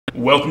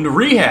Welcome to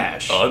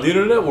Rehash. On the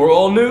internet, where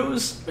all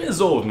news is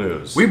old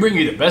news. We bring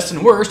you the best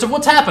and worst of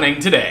what's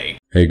happening today.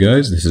 Hey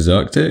guys, this is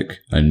Arctic,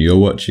 and you're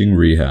watching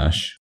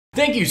Rehash.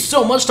 Thank you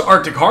so much to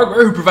Arctic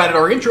Hardware who provided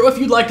our intro. If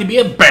you'd like to be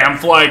a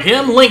BAMF like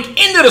him, link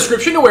in the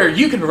description to where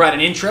you can provide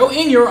an intro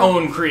in your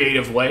own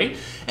creative way.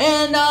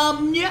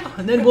 And yeah,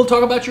 and then we'll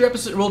talk about your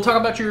episode. We'll talk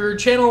about your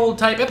channel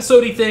type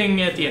episode-y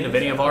thing at the end of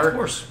any of our. Of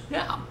course.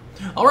 Yeah.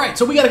 All right,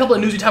 so we got a couple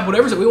of newsy type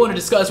whatevers that we want to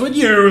discuss with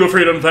you, the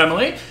Freedom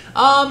Family.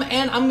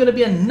 And I'm gonna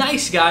be a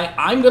nice guy.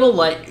 I'm gonna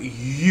let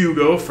you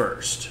go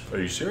first. Are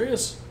you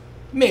serious?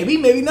 Maybe,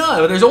 maybe not.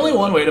 But there's only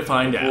one way to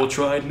find out. We'll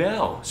try it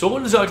now. So I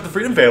want to talk to the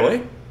Freedom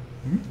Family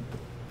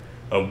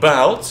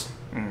about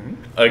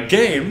a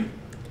game.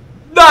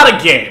 Not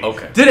a game.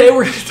 Okay. Today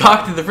we're going to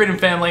talk to the Freedom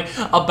Family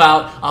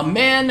about a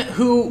man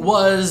who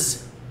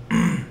was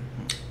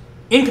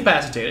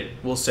incapacitated,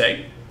 we'll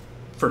say,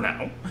 for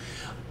now,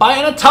 by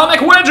an Atomic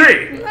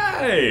Wedgie.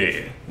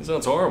 Hey, that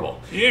sounds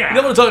horrible. Yeah. And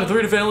I want to talk to the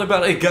Freedom Family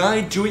about a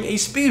guy doing a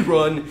speed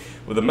run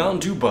with a Mountain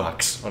Dew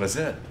box on his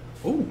head.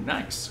 Ooh,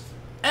 nice.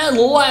 And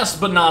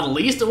last but not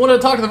least, I want to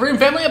talk to the Freedom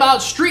Family about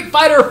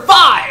Streetfighter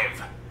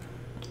V,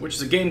 which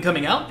is a game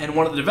coming out, and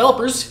one of the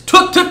developers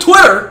took to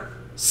Twitter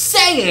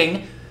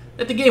saying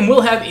that the game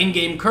will have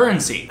in-game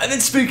currency. And then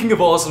speaking of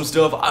awesome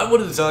stuff, I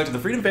wanted to talk to the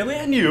Freedom Family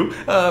and you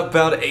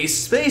about a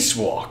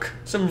spacewalk.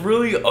 Some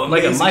really amazing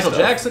Like a Michael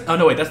stuff. Jackson? Oh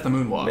no, wait, that's the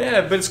moonwalk.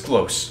 Yeah, but it's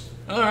close.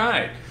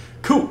 Alright,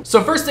 cool.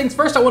 So first things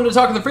first, I wanted to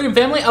talk to the Freedom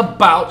Family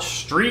about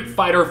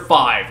Streetfighter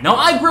V. Now,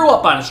 I grew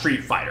up on a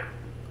Street Fighter.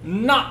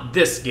 Not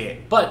this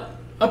game, but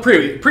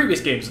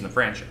previous games in the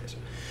franchise.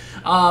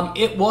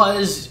 It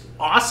was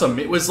awesome.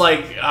 It was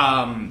like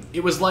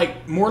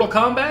Mortal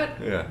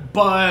Kombat, Yeah.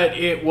 but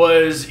it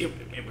was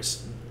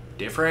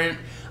different.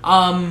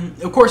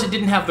 Of course, it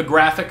didn't have the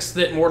graphics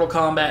that Mortal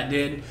Kombat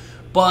did,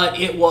 but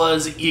it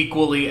was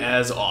equally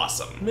as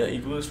awesome. Yeah,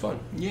 equally as fun.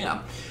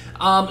 Yeah.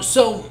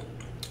 So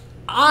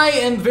I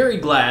am very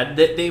glad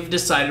that they've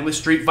decided with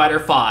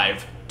Streetfighter V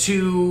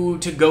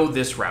to go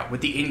this route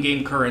with the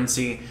in-game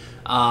currency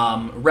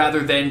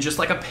rather than just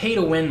like a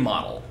pay-to-win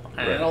model.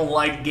 I don't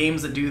like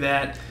games that do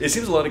that. It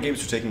seems a lot of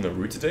games are taking the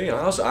route today, and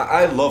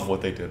I love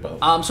what they did,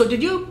 about So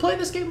did you play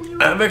this game when you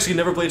were... I've actually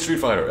never played Street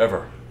Fighter,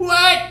 ever.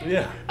 What?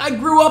 Yeah. I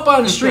grew up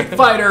on Street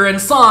Fighter and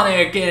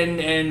Sonic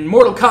and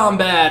Mortal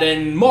Kombat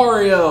and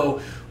Mario.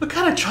 What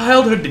kind of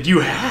childhood did you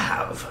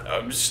have?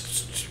 I don't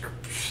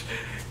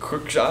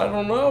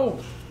know.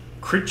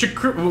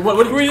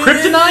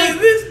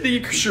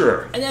 Kryptonite?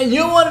 Sure. And then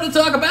you wanted to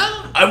talk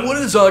about? I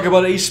wanted to talk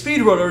about a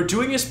speedrunner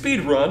doing a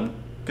speedrun,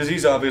 because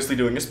he's obviously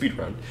doing a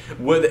speedrun,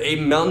 with a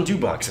Mountain Dew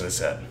box in his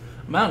head.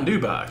 Mountain Dew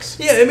box.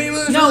 Yeah, I mean, it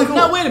was really cool.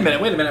 No, wait a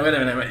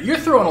minute. You're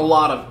throwing a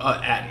lot of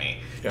at me.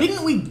 Yeah.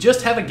 Didn't we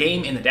just have a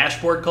game in the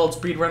dashboard called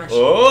Speedrunners?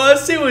 Oh, I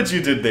see what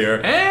you did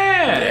there. Hey!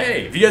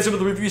 Hey, if you guys have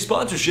the review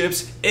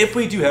sponsorships, if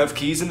we do have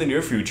keys in the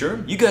near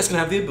future, you guys can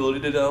have the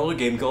ability to download a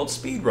game called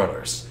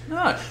Speedrunners.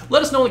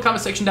 Let us know in the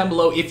comment section down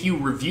below if you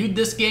reviewed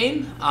this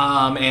game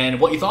and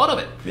what you thought of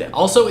it. Yeah.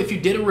 Also, if you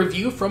did a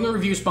review from the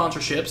review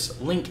sponsorships,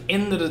 link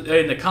in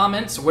the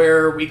comments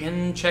where we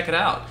can check it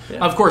out.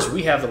 Yeah. Of course,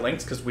 we have the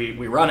links because we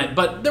run it,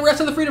 but the rest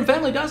of the Freedom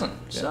Family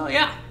doesn't. So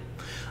yeah.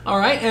 All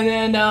right, and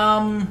then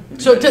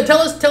so tell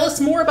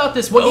us more about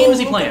this. What game is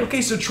he playing?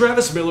 Okay, so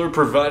Travis Miller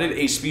provided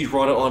a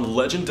speedrun on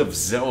Legend of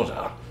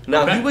Zelda.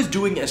 Now, he was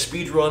doing a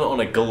speedrun on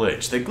a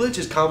glitch. The glitch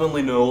is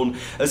commonly known.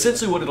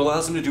 Essentially, what it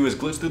allows him to do is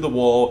glitch through the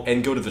wall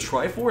and go to the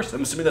Triforce.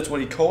 I'm assuming that's what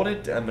he called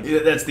it.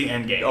 That's the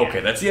end game. Okay,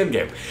 that's the end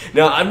game.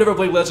 Now, I've never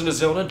played Legend of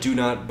Zelda. Do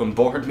not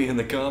bombard me in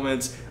the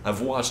comments.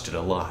 I've watched it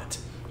a lot.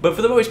 But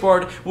for the most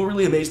part, what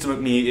really amazed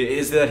me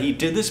is that he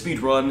did the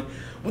speedrun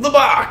with a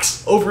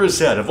box over his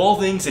head. Of all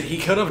things that he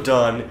could have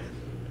done,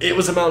 it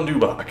was a Mountain Dew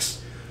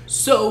box.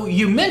 So,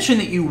 you mentioned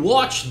that you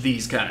watch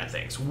these kind of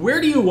things. Where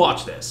do you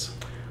watch this?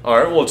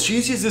 Alright, well,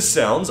 cheesy as this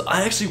sounds,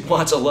 I actually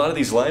watch a lot of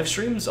these live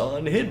streams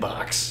on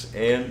Hitbox,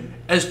 and...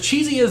 As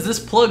cheesy as this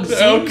plug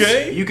seems,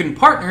 you can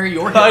partner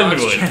your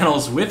Hitbox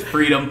channels with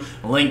Freedom,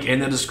 link in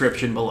the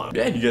description below.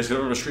 Yeah, you guys can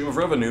earn a stream of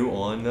revenue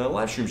on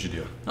live streams you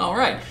do.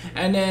 Alright,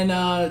 and then,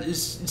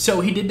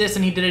 so he did this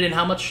and he did it in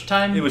how much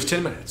time? It was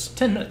 10 minutes.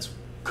 10 minutes.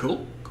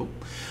 Cool, cool.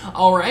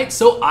 Alright,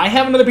 so I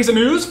have another piece of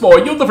news for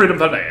you, the Freedom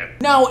Family.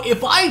 Now,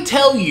 if I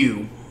tell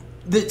you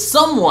that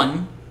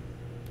someone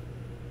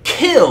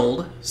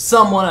killed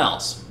someone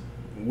else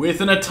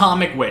with an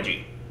Atomic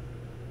Wedgie,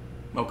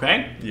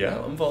 okay?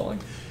 Yeah, I'm following.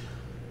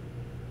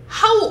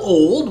 How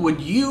old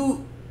would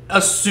you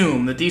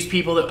assume that these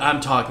people that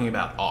I'm talking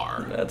about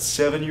are? That's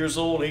 7 years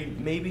old, 8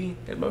 maybe,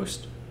 at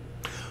most.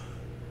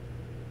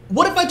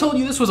 What if I told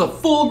you this was a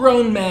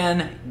full-grown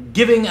man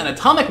giving an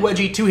Atomic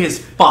Wedgie to his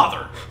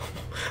father?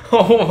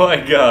 Oh my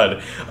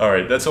god.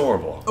 Alright, that's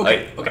horrible.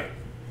 Okay.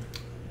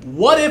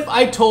 What if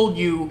I told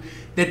you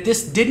that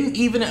this didn't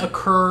even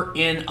occur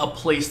in a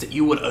place that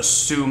you would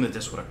assume that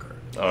this would occur?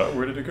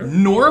 Where did it occur?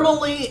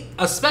 Normally,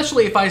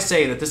 especially if I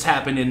say that this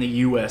happened in the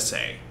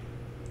USA,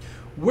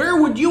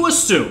 where would you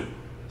assume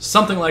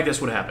something like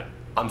this would happen?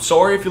 I'm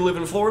sorry if you live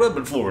in Florida,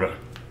 but Florida.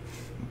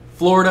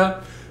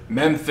 Florida,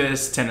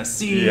 Memphis,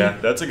 Tennessee. Yeah,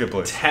 that's a good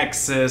place.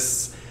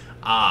 Texas,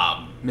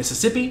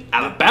 Mississippi,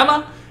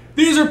 Alabama.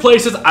 These are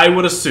places I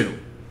would assume.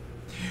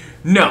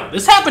 No,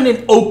 this happened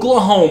in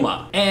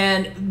Oklahoma.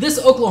 And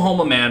this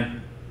Oklahoma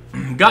man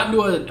got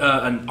into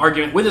an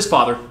argument with his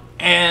father,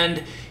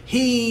 and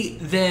he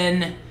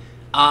then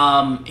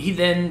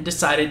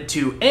decided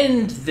to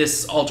end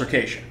this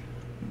altercation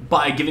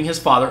by giving his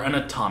father an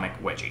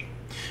atomic wedgie.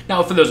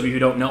 Now, for those of you who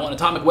don't know, an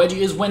atomic wedgie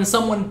is when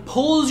someone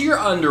pulls your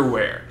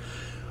underwear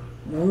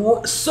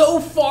so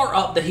far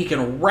up that he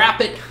can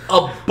wrap it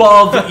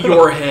above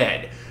your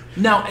head.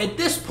 Now, at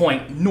this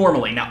point,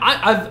 normally, now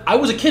I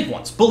was a kid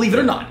once, believe it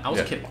or not. I was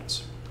a kid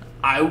once.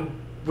 I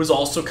was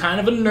also kind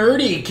of a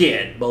nerdy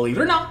kid, believe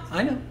it or not.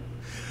 I know.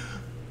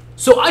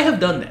 So I have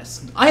done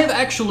this. I have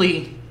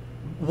actually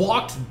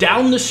walked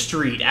down the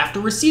street after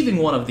receiving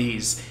one of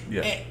these,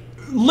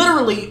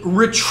 literally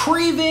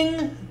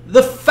retrieving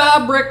the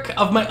fabric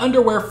of my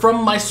underwear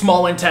from my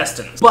small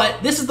intestines.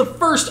 But this is the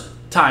first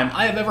time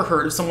I have ever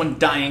heard of someone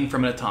dying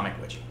from an atomic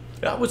wedgie.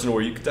 I wasn't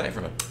aware you could die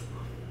from it.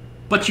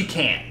 But you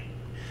can.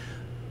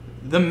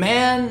 The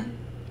man,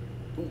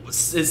 it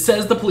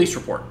says the police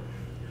report,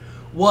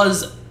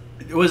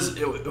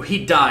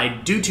 he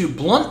died due to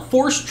blunt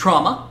force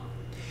trauma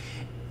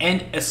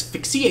and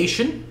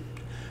asphyxiation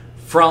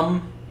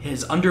from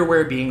his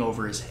underwear being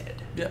over his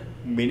head. Yeah,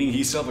 meaning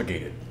he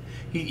suffocated.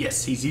 He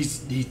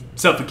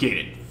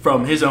suffocated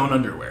from his own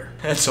underwear.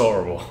 That's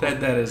horrible.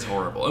 That is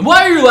horrible. And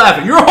why are you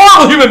laughing? You're a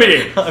horrible human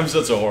being! I'm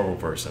such a horrible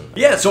person.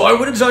 Yeah, so I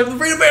wanted to talk to the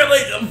Freedom Family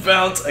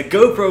about a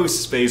GoPro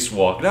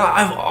spacewalk. Now,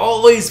 I've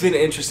always been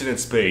interested in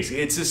space.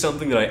 It's just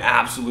something that I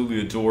absolutely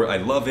adore. I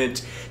love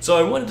it. So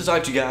I wanted to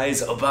talk to you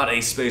guys about a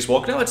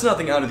spacewalk. Now, it's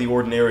nothing out of the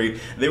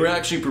ordinary. They were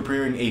actually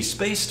preparing a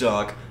space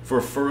dock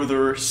for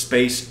further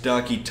space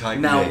docky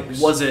type games.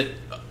 Now, was it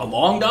a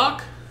long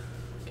dock?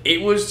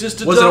 It was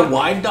just a Was dock. it a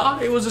wide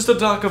dock? It was just a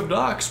dock of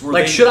docks.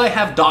 Like, should I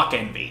have dock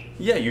envy?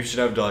 Yeah, you should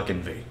have dock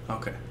envy.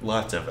 Okay.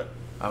 Lots of it.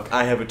 Okay.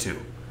 I have it too.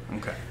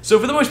 Okay. So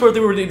for the most part, they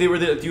were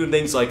doing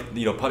things like,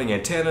 you know, putting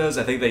antennas.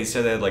 I think they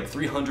said they had like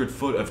 300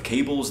 foot of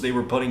cables they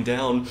were putting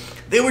down.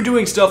 They were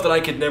doing stuff that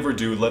I could never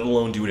do, let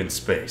alone do it in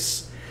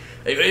space.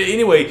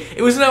 Anyway,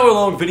 it was an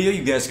hour-long video.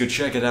 You guys could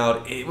check it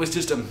out. It was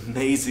just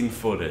amazing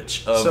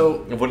footage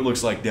of what it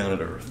looks like down at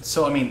Earth.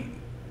 So, I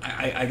mean,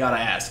 I gotta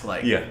ask,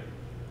 like... Yeah.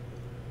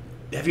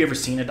 Have you ever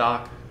seen a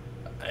dock?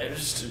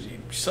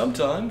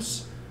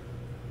 Sometimes.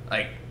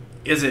 Like,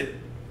 is it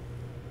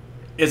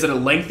a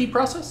lengthy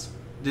process?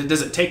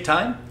 Does it take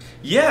time?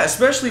 Yeah,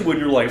 especially when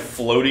you're like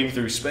floating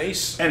through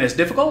space. And it's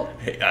difficult?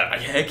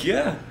 Heck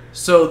yeah.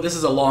 So this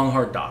is a long,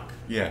 hard dock.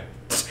 Yeah.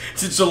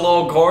 It's a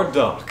long, hard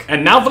dock.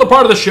 And now for the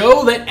part of the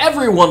show that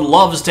everyone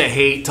loves to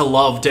hate to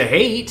love to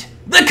hate.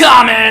 The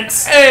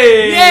comments!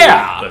 Hey!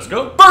 Yeah! Let's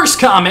go. First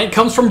comment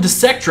comes from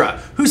Dissectra,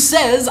 who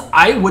says,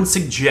 I would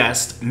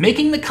suggest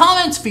making the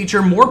comments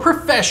feature more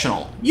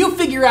professional. You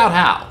figure out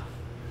how.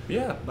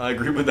 Yeah, I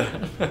agree with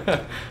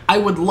that. I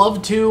would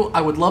love to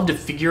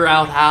figure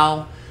out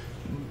how.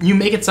 You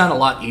make it sound a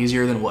lot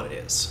easier than what it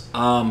is.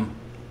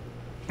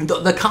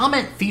 The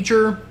comment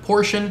feature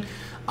portion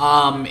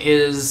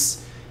is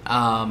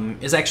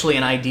actually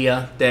an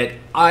idea that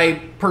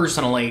I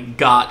personally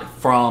got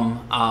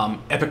from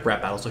Epic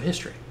Rap Battles of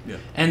History. Yeah.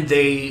 And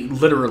they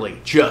literally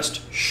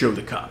just show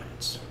the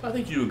comments. I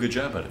think you do a good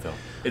job at it, though.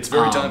 It's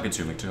very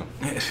time-consuming, too.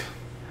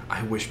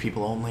 I wish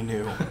people only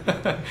knew.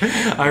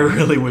 I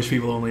really wish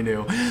people only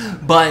knew.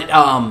 But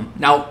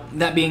now,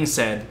 that being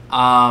said,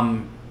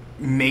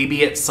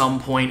 maybe at some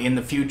point in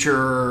the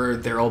future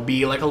there'll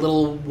be like a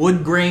little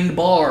wood-grained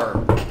bar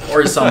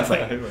or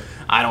something.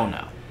 I don't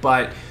know.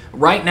 But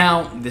right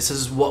now, this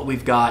is what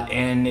we've got,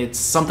 and it's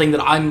something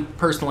that I'm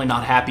personally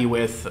not happy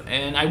with,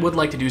 and I would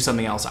like to do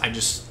something else. I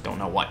just don't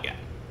know what yet.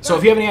 So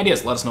if you have any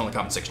ideas, let us know in the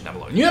comment section down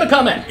below. And you got a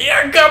comment!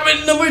 Yeah,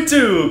 comment number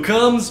 2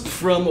 comes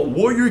from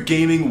Warrior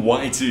Gaming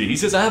YT. He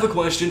says, I have a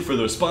question for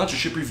the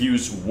sponsorship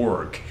reviews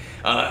work.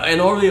 And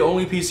are they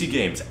only PC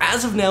games?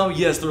 As of now,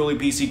 yes, they're only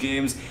PC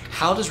games.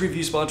 How does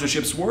review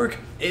sponsorships work?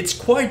 It's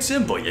quite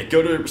simple. You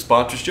go to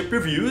sponsorship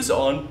reviews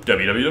on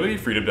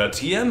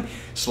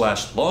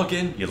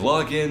www.freedom.tm/login. You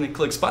log in,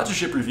 click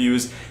sponsorship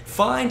reviews,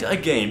 find a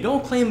game.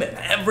 Don't claim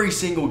every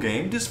single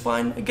game. Just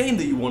find a game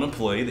that you want to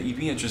play that you'd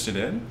be interested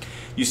in.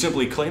 You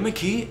simply claim a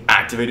key,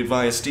 activate it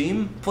via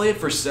Steam, play it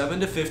for 7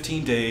 to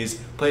 15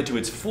 days, play it to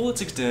its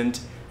fullest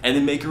extent, and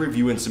then make a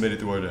review and submit it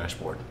through our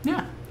dashboard.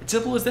 Yeah. It's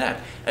simple as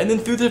that. And then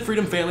through the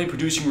Freedom Family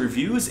producing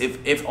reviews,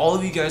 if all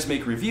of you guys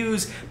make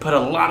reviews, put a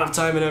lot of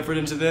time and effort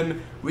into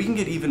them, we can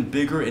get even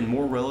bigger and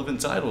more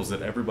relevant titles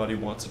that everybody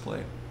wants to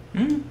play.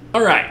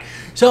 Alright,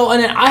 so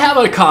and then I have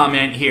a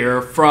comment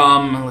here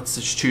from, let's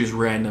just choose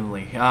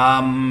randomly.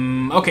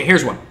 Okay,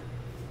 here's one.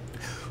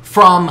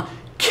 From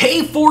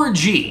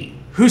K4G,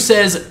 who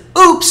says,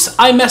 oops,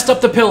 I messed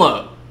up the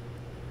pillow.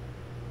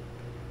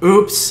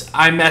 Oops,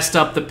 I messed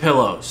up the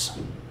pillows.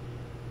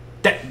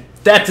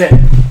 That's it.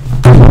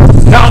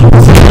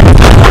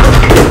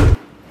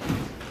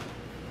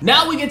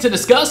 Now we get to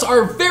discuss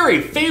our very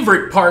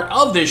favorite part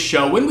of this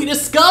show when we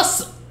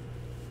discuss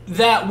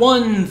That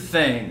one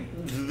thing.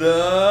 The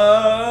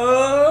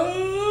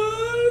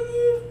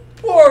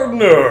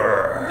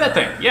partner. That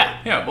thing,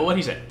 yeah, but what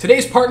he said.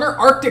 Today's partner,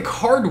 Arctic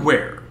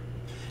Hardware.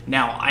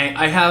 Now,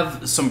 I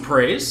have some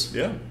praise.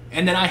 Yeah.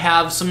 And then I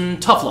have some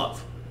tough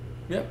love.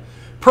 Yeah.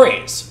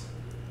 Praise.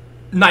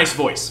 Nice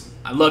voice.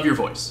 I love your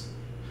voice.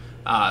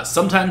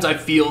 Sometimes I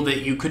feel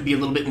that you could be a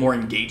little bit more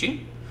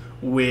engaging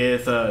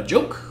with a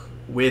joke,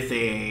 with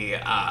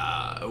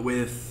a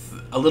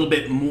little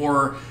bit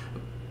more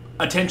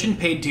attention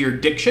paid to your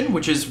diction,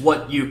 which is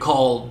what you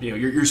call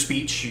your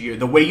speech,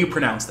 the way you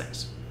pronounce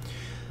things.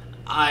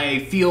 I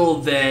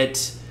feel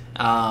that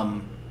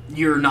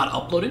you're not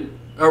uploading,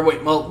 or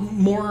wait, well,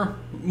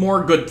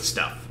 more good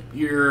stuff.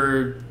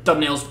 Your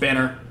thumbnails,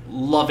 banner,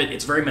 love it.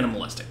 It's very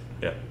minimalistic.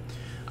 Yeah.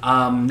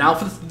 Now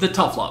for the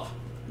tough love.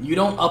 You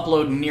don't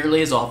upload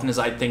nearly as often as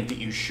I think that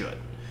you should.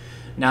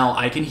 Now,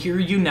 I can hear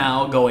you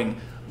now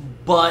going,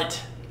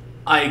 but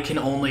I can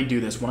only do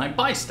this when I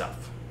buy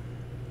stuff.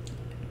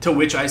 To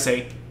which I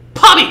say,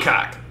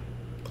 poppycock!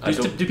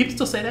 Do people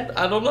still say that?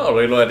 I don't know.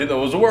 I didn't know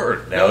it was a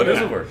word. Now it is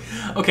a word.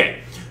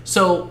 Okay,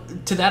 so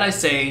to that I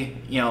say,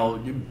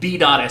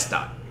 B.S.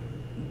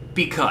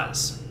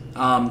 Because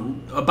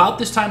about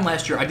this time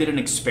last year, I did an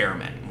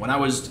experiment when I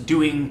was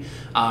doing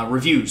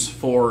reviews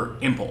for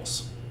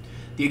Impulse.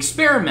 The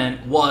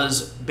experiment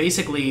was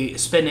basically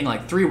spending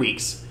like 3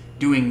 weeks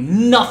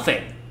doing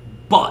nothing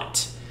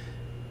but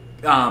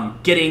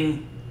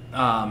getting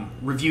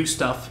review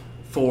stuff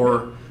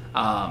for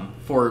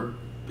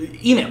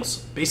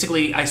emails.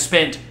 Basically, I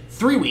spent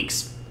 3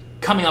 weeks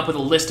coming up with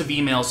a list of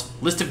emails,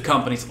 list of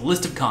companies,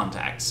 list of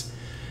contacts,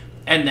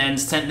 and then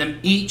sent them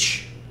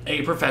each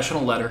a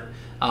professional letter,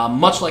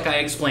 much like I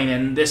explain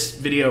in this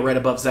video right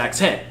above Zakk's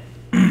head.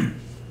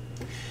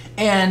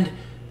 And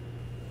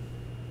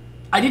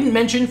I didn't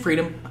mention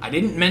freedom. I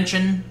didn't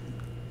mention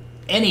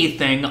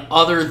anything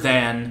other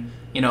than,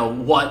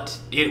 what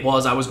it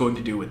was I was going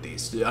to do with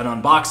these. An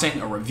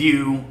unboxing, a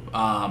review,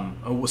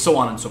 so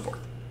on and so forth.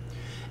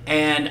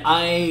 And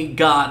I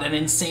got an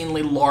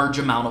insanely large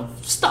amount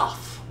of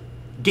stuff.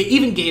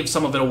 Even gave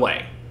some of it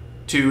away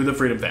to the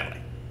Freedom family.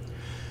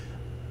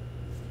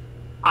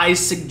 I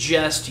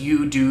suggest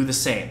you do the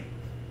same.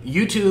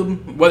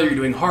 YouTube, whether you're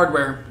doing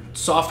hardware,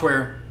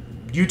 software,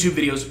 YouTube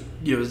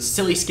videos,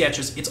 silly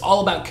sketches, it's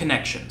all about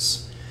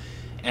connections.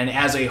 And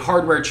as a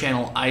hardware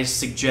channel, I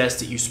suggest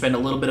that you spend a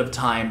little bit of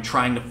time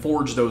trying to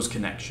forge those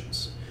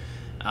connections.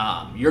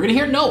 You're going to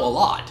hear no a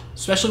lot,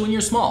 especially when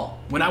you're small.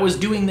 When I was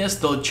doing this,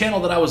 the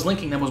channel that I was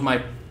linking them was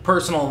my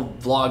personal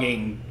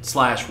vlogging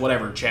 /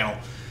 whatever channel.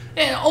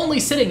 And only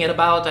sitting at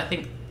about, I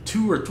think,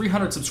 200 or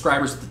 300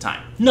 subscribers at the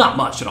time. Not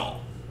much at all.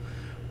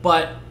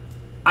 But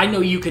I know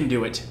you can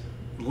do it.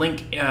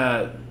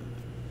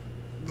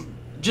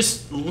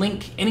 Just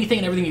link anything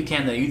and everything you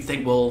can that you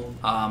think will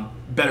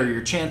better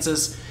your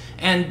chances.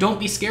 And don't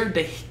be scared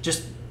to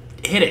just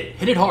hit it.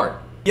 Hit it hard.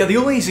 Yeah, the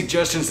only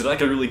suggestions that I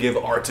could really give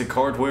Arctic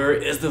Hardware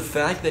is the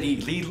fact that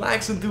he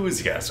lacks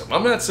enthusiasm.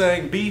 I'm not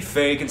saying be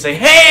fake and say,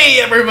 hey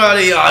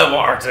everybody, I'm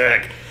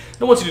Arctic. I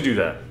don't want you to do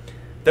that.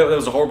 That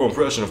was a horrible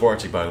impression of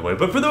Arctic, by the way.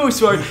 But for those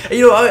who are,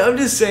 I'm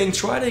just saying,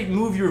 try to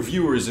move your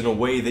viewers in a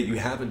way that you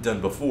haven't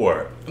done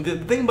before. The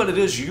thing about it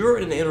is, you're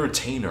an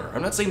entertainer.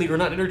 I'm not saying that you're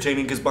not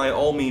entertaining, because by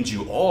all means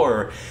you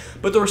are.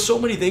 But there are so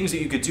many things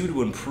that you could do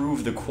to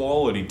improve the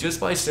quality just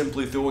by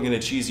simply throwing in a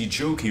cheesy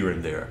joke here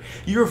and there.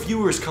 Your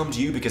viewers come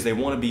to you because they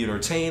want to be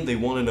entertained. They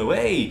want to know,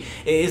 hey,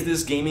 is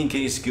this gaming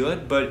case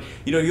good? But,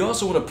 you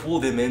also want to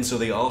pull them in so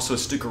they also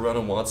stick around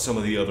and watch some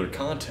of the other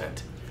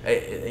content.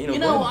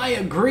 I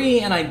agree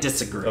and I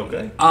disagree.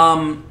 Okay.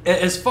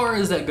 As far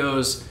as that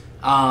goes,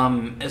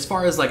 as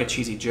far as like a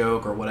cheesy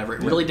joke or whatever,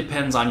 it really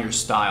depends on your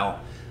style.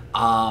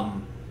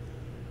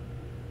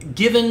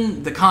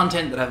 Given the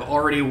content that I've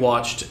already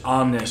watched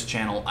on this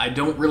channel, I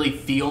don't really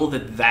feel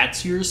that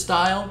that's your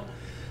style.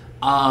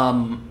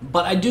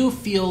 But I do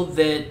feel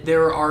that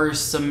there are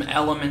some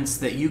elements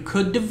that you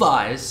could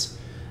devise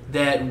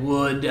that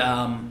would,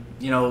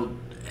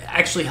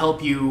 actually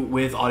help you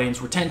with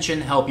audience retention,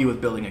 help you with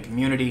building a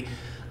community.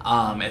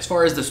 As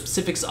far as the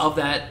specifics of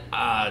that,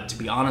 to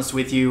be honest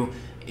with you,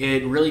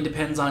 it really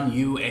depends on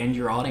you and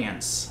your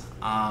audience.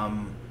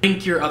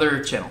 Link your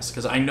other channels,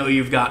 because I know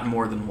you've got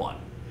more than one.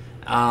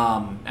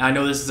 I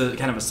know this is a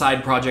kind of a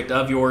side project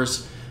of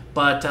yours,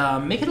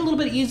 but make it a little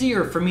bit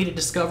easier for me to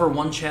discover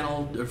one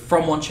channel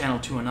from one channel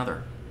to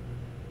another.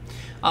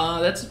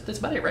 That's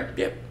about it, right?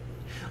 Yep.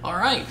 All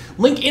right.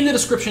 Link in the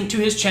description to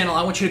his channel.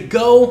 I want you to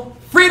go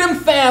Freedom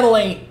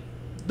Family.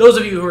 Those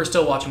of you who are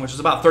still watching, which is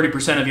about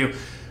 30% of you,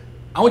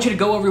 I want you to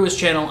go over to his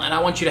channel and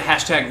I want you to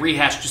hashtag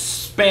rehash.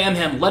 Just spam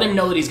him. Let him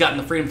know that he's gotten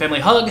the Freedom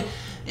Family hug.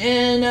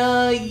 And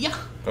yeah.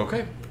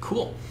 Okay.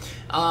 Cool.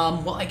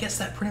 Well, I guess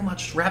that pretty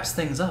much wraps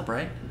things up,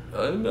 right?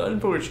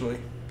 Unfortunately.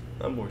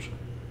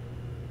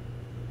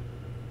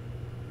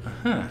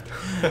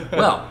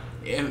 Well,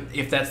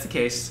 if that's the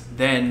case,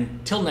 then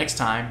till next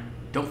time,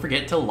 don't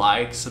forget to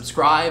like,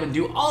 subscribe, and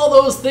do all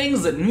those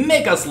things that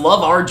make us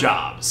love our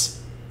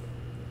jobs.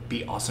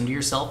 Be awesome to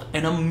yourself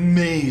and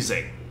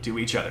amazing to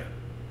each other.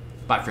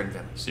 Bye, Freedom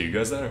Family. See you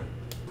guys there.